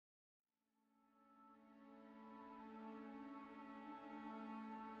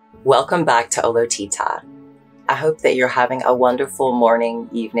Welcome back to Olotita. I hope that you're having a wonderful morning,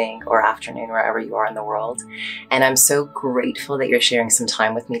 evening, or afternoon wherever you are in the world. And I'm so grateful that you're sharing some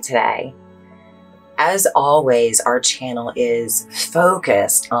time with me today. As always, our channel is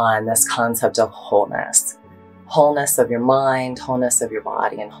focused on this concept of wholeness. Wholeness of your mind, wholeness of your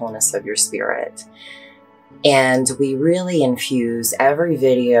body, and wholeness of your spirit. And we really infuse every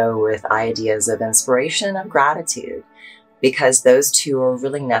video with ideas of inspiration and gratitude, because those two are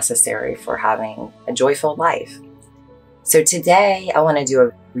really necessary for having a joy-filled life. So today I want to do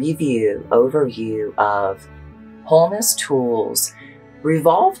a overview of wholeness tools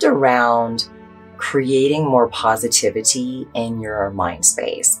revolved around creating more positivity in your mind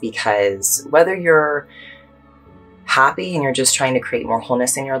space. Because whether you're happy and you're just trying to create more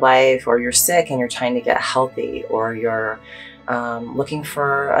wholeness in your life, or you're sick and you're trying to get healthy, or you're looking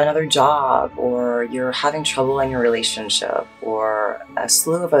for another job, or you're having trouble in your relationship, or a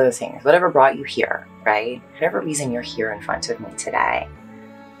slew of other things, whatever brought you here, right? Whatever reason you're here in front of me today,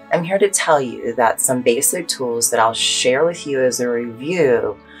 I'm here to tell you that some basic tools that I'll share with you as a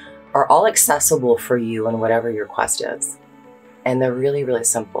review are all accessible for you in whatever your quest is. And they're really, really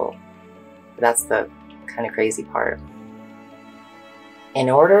simple. That's the kind of crazy part. In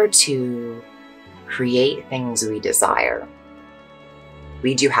order to create things we desire,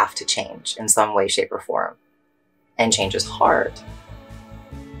 we do have to change in some way, shape, or form. And change is hard.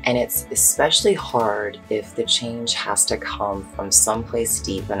 And it's especially hard if the change has to come from someplace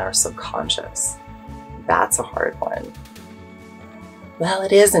deep in our subconscious. That's a hard one. Well,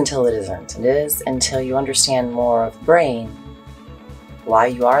 it is until it isn't. It is until you understand more of the brain, why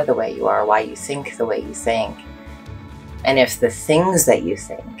you are the way you are, why you think the way you think. And if the things that you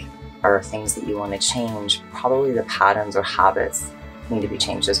think are things that you want to change, probably the patterns or habits need to be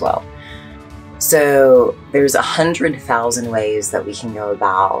changed as well. So there's 100,000 ways that we can go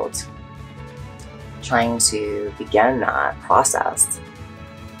about trying to begin that process.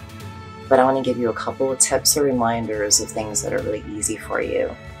 But I want to give you a couple of tips or reminders of things that are really easy for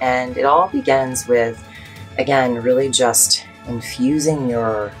you. And it all begins with, again, really just infusing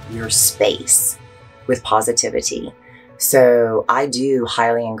your space with positivity. So I do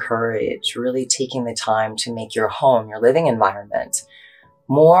highly encourage really taking the time to make your home, your living environment,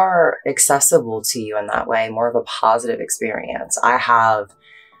 more accessible to you in that way, more of a positive experience. I have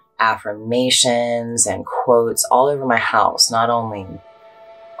affirmations and quotes all over my house, not only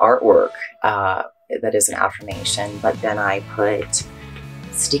artwork that is an affirmation, but then I put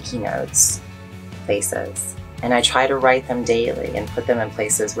sticky notes places, and I try to write them daily and put them in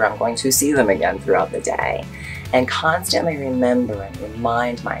places where I'm going to see them again throughout the day, and constantly remember and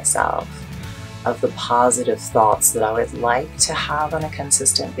remind myself of the positive thoughts that I would like to have on a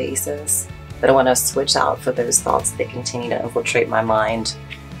consistent basis, that I want to switch out for those thoughts that continue to infiltrate my mind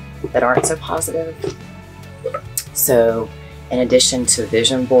that aren't so positive. So in addition to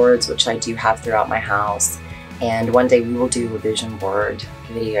vision boards, which I do have throughout my house, and one day we will do a vision board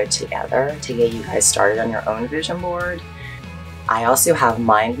video together to get you guys started on your own vision board. I also have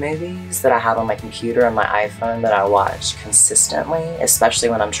mind movies that I have on my computer and my iPhone that I watch consistently, especially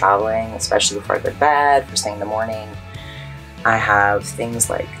when I'm traveling, especially before I go to bed, first thing in the morning. I have things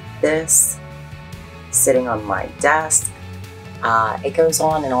like this sitting on my desk. It goes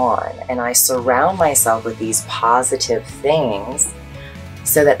on, and I surround myself with these positive things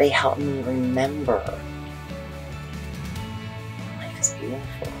so that they help me remember life is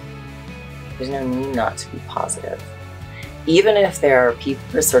beautiful. There's no need not to be positive. Even if there are people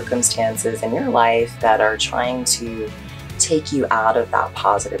or circumstances in your life that are trying to take you out of that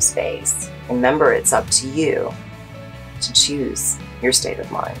positive space, remember it's up to you to choose your state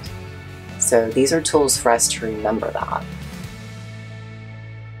of mind. So these are tools for us to remember that.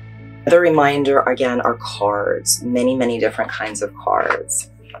 Another reminder, again, are cards. Many, many different kinds of cards.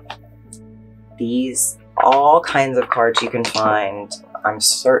 These, all kinds of cards you can find, I'm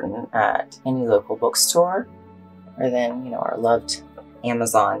certain, at any local bookstore, or then, our loved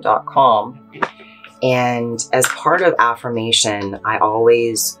Amazon.com. And as part of affirmation, I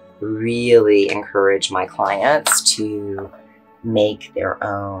always really encourage my clients to make their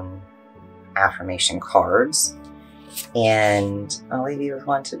own affirmation cards. And I'll leave you with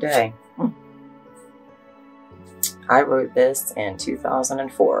one today. I wrote this in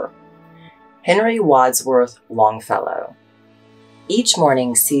 2004. Henry Wadsworth Longfellow. Each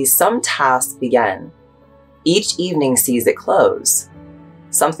morning sees some task begin. Each evening sees it close.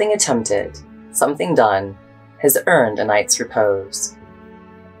 Something attempted, something done, has earned a night's repose.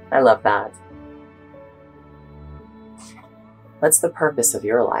 I love that. What's the purpose of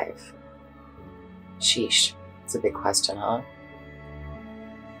your life? Sheesh, it's a big question, huh?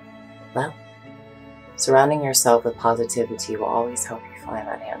 Well, surrounding yourself with positivity will always help you find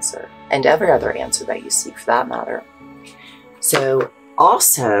that answer, and every other answer that you seek for that matter. So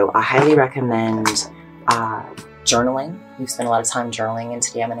also, I highly recommend journaling. We've spent a lot of time journaling, and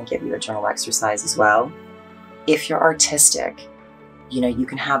today I'm going to give you a journal exercise as well. If you're artistic, you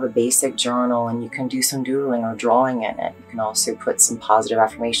can have a basic journal and you can do some doodling or drawing in it. You can also put some positive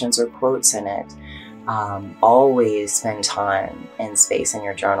affirmations or quotes in it. Always spend time and space in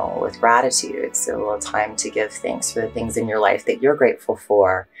your journal with gratitude. So a little time to give thanks for the things in your life that you're grateful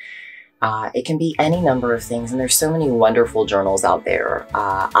for. It can be any number of things, and there's so many wonderful journals out there.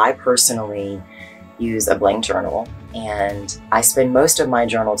 I personally use a blank journal, and I spend most of my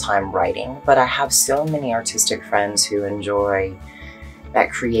journal time writing, but I have so many artistic friends who enjoy that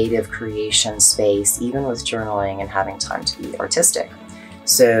creative creation space, even with journaling and having time to be artistic.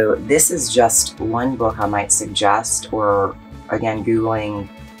 So this is just one book I might suggest, or again, Googling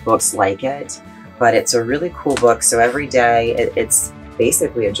books like it, but it's a really cool book. So every day it's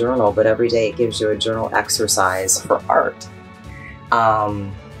basically a journal, but every day it gives you a journal exercise for art.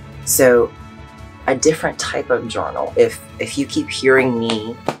 So a different type of journal. If you keep hearing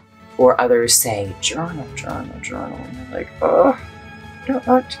me or others say, journal, journal, journal, and you're like, oh, I don't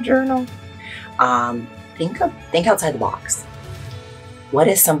like to journal. Think outside the box. What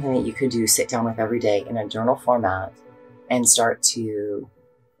is something that you could do, sit down with every day in a journal format and start to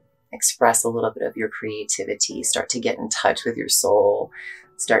express a little bit of your creativity, start to get in touch with your soul,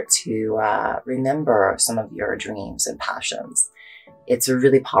 start to remember some of your dreams and passions. It's a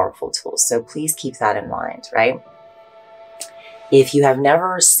really powerful tool. So please keep that in mind, right? If you have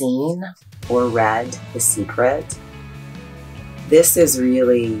never seen or read The Secret, this is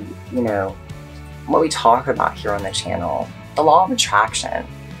really, what we talk about here on the channel. The law of attraction,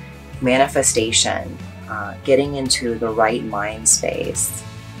 manifestation, getting into the right mind space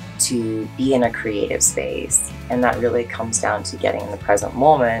to be in a creative space. And that really comes down to getting in the present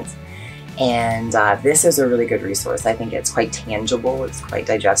moment. And this is a really good resource. I think it's quite tangible. It's quite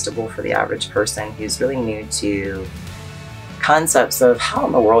digestible for the average person who's really new to concepts of how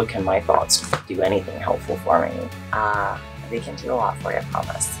in the world can my thoughts do anything helpful for me. They can do a lot for you, I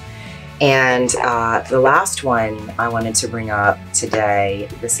promise. And the last one I wanted to bring up today,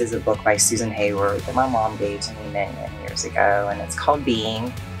 this is a book by Susan Hayward that my mom gave to me many, many years ago, and it's called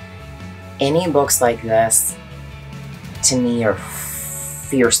Being. Any books like this, to me, are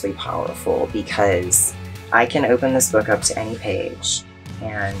fiercely powerful because I can open this book up to any page,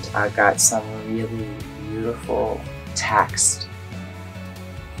 and I've got some really beautiful text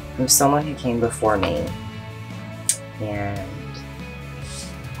from someone who came before me, and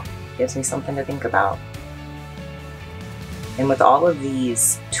gives me something to think about. And with all of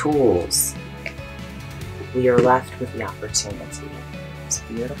these tools, we are left with the opportunity, this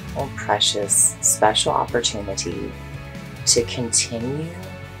beautiful, precious, special opportunity to continue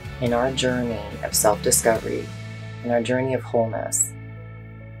in our journey of self-discovery, in our journey of wholeness.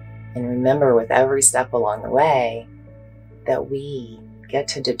 And remember, with every step along the way, that we get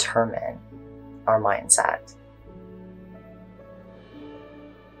to determine our mindset.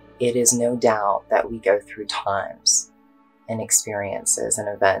 It is no doubt that we go through times and experiences and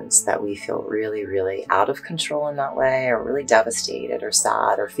events that we feel really, really out of control in that way, or really devastated or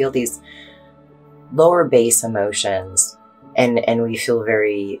sad, or feel these lower base emotions, and we feel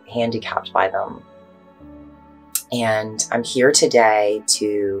very handicapped by them. And I'm here today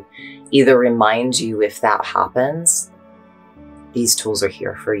to either remind you, if that happens, these tools are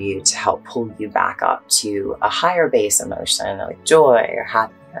here for you to help pull you back up to a higher base emotion, like joy or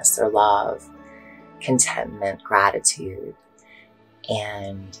happiness or love, contentment, gratitude.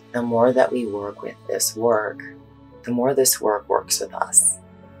 And the more that we work with this work, the more this work works with us.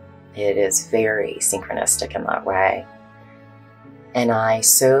 It is very synchronistic in that way. And I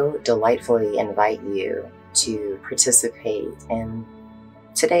so delightfully invite you to participate in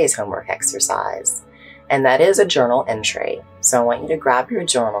today's homework exercise. And that is a journal entry. So I want you to grab your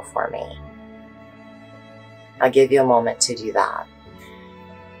journal for me. I'll give you a moment to do that.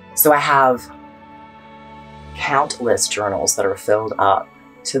 So I have countless journals that are filled up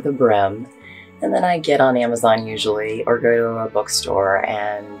to the brim. And then I get on Amazon usually, or go to a bookstore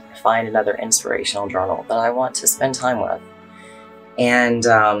and find another inspirational journal that I want to spend time with. And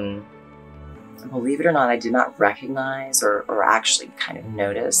believe it or not, I did not recognize or actually kind of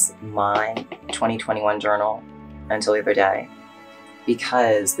notice my 2021 journal until the other day,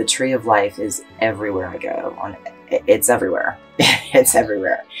 because the tree of life is everywhere I go. It's everywhere. It's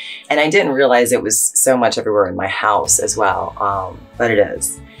everywhere. And I didn't realize it was so much everywhere in my house as well, but it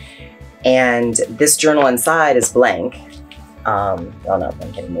is. And this journal inside is blank. Well, not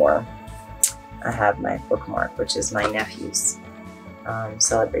blank anymore. I have my bookmark, which is my nephew's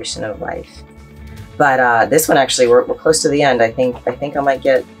celebration of life. But this one actually, we're close to the end. I think I might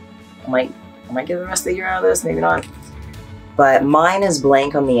get the rest of the year out of this, maybe not. But mine is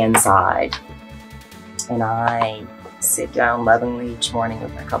blank on the inside, and I sit down lovingly each morning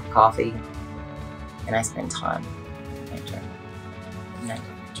with my cup of coffee, and I spend time in my journal.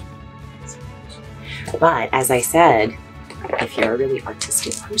 But as I said, if you're a really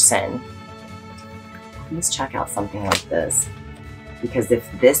artistic person, please check out something like this. Because if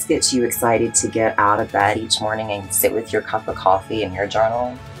this gets you excited to get out of bed each morning and sit with your cup of coffee and your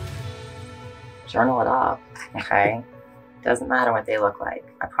journal it up, okay? Doesn't matter what they look like,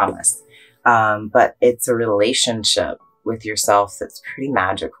 I promise. But it's a relationship with yourself that's pretty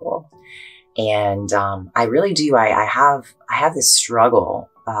magical. And I really do, I have this struggle.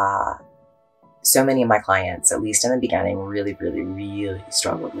 So many of my clients, at least in the beginning, really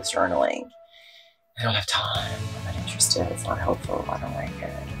struggled with journaling. I don't have time, I'm not interested, it's not helpful, I don't like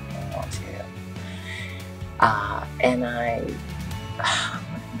it, I don't want to. And I look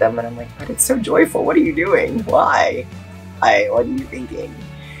at them and I'm like, but it's so joyful, what are you doing? Why? What are you thinking?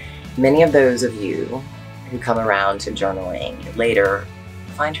 Many of those of you who come around to journaling later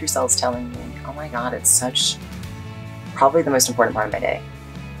find yourselves telling me, oh my God, it's probably the most important part of my day.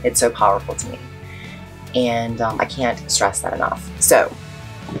 It's so powerful to me. And I can't stress that enough. So,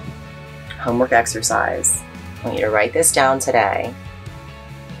 homework exercise. I want you to write this down today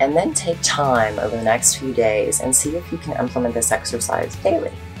and then take time over the next few days and see if you can implement this exercise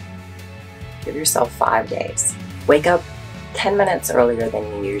daily. Give yourself 5 days. Wake up 10 minutes earlier than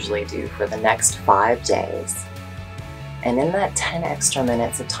you usually do for the next 5 days. And in that 10 extra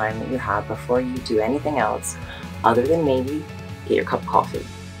minutes of time that you have before you do anything else, other than maybe get your cup of coffee,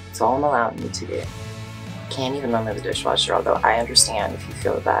 it's all I'm allowing you to do. Can't even run to the dishwasher, although I understand if you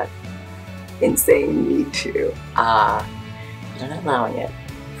feel that insane need to. But I'm not allowing it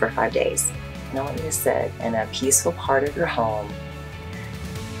for 5 days. And I want you to sit in a peaceful part of your home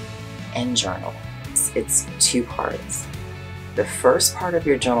and journal. It's 2 parts. The first part of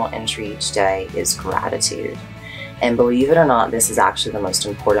your journal entry each day is gratitude. And believe it or not, this is actually the most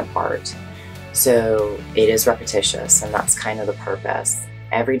important part. So it is repetitious, and that's kind of the purpose.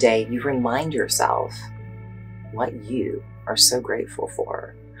 Every day you remind yourself what you are so grateful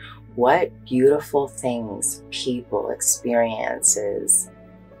for. What beautiful things, people, experiences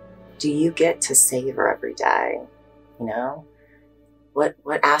do you get to savor every day? You know? What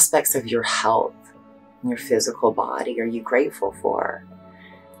aspects of your health and your physical body are you grateful for?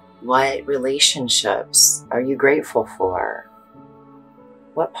 What relationships are you grateful for?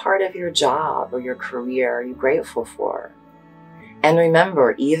 What part of your job or your career are you grateful for? And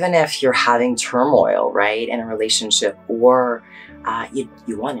remember, even if you're having turmoil, right, in a relationship, or you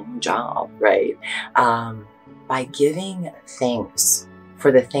want a new job, right, by giving thanks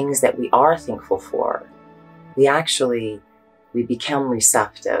for the things that we are thankful for, we become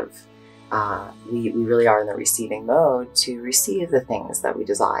receptive. We really are in the receiving mode to receive the things that we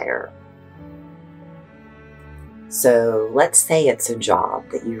desire. So let's say it's a job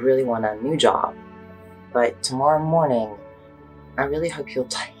that you really want, a new job, but tomorrow morning, I really hope you'll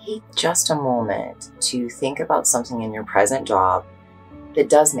take just a moment to think about something in your present job that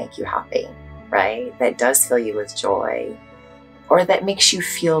does make you happy, right? That does fill you with joy, or that makes you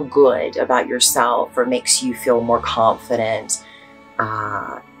feel good about yourself, or makes you feel more confident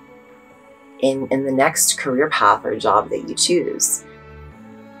in the next career path or job that you choose.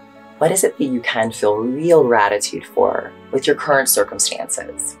 What is it that you can feel real gratitude for with your current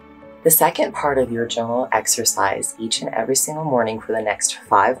circumstances? The second part of your journal exercise each and every single morning for the next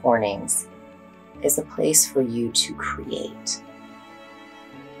 5 mornings is a place for you to create.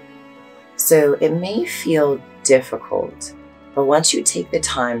 So it may feel difficult, but once you take the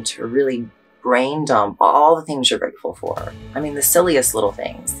time to really brain dump all the things you're grateful for, I mean, the silliest little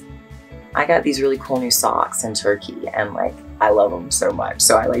things. I got these really cool new socks in Turkey, and I love them so much.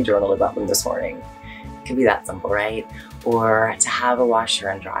 So I journaled about them this morning. It could be that simple, right? Or to have a washer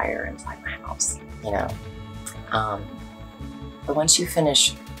and dryer inside my house, you know. But once you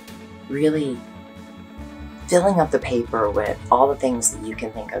finish really filling up the paper with all the things that you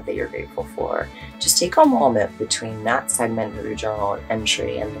can think of that you're grateful for, just take a moment between that segment of your journal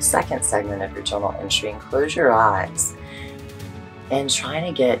entry and the second segment of your journal entry and close your eyes and try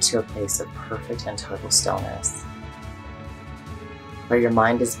to get to a place of perfect and total stillness, where your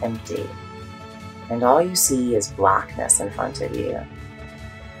mind is empty and all you see is blackness in front of you.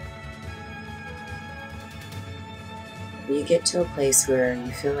 You get to a place where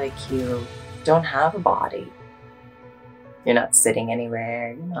you feel like you don't have a body. You're not sitting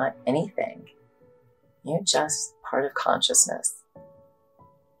anywhere, you're not anything. You're just part of consciousness.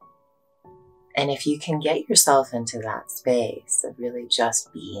 And if you can get yourself into that space of really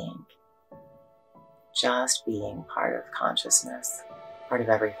just being part of consciousness, part of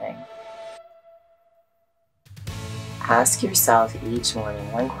everything, ask yourself each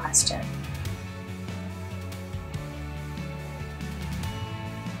morning one question.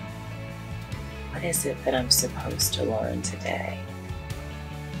 What is it that I'm supposed to learn today?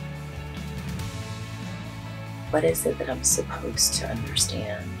 What is it that I'm supposed to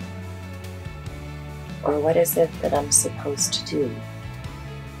understand? Or what is it that I'm supposed to do?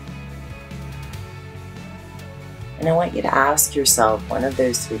 And I want you to ask yourself one of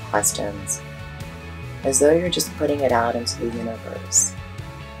those three questions as though you're just putting it out into the universe.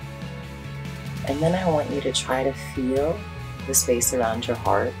 And then I want you to try to feel the space around your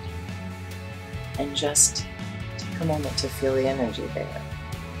heart and just take a moment to feel the energy there.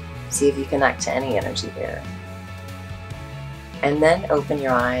 See if you connect to any energy there. And then open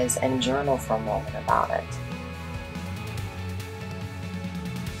your eyes and journal for a moment about it.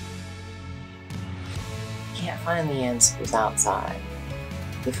 You can't find the answers outside.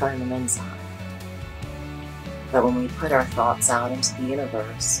 You find them inside. But when we put our thoughts out into the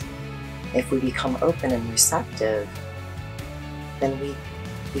universe, if we become open and receptive, then we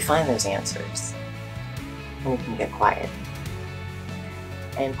find those answers. And we can get quiet.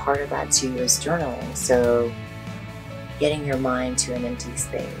 And part of that too is journaling. So getting your mind to an empty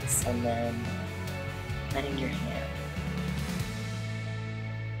space and then letting your hand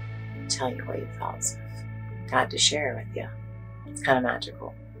tell you what your thoughts have got to share with you. It's kind of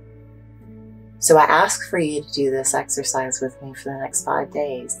magical. So I ask for you to do this exercise with me for the next 5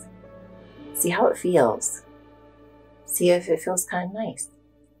 days. See how it feels. See if it feels kind of nice.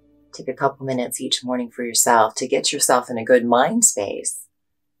 Take a couple minutes each morning for yourself to get yourself in a good mind space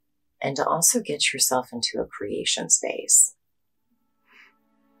and to also get yourself into a creation space.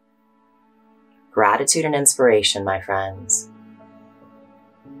 Gratitude and inspiration, my friends.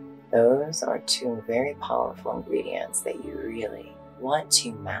 Those are two very powerful ingredients that you really want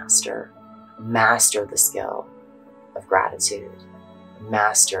to master. Master the skill of gratitude.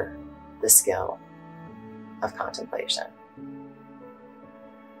 Master the skill of contemplation.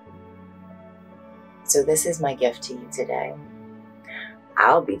 So this is my gift to you today.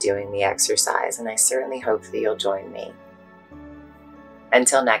 I'll be doing the exercise, and I certainly hope that you'll join me.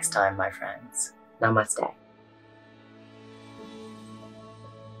 Until next time, my friends. Namaste.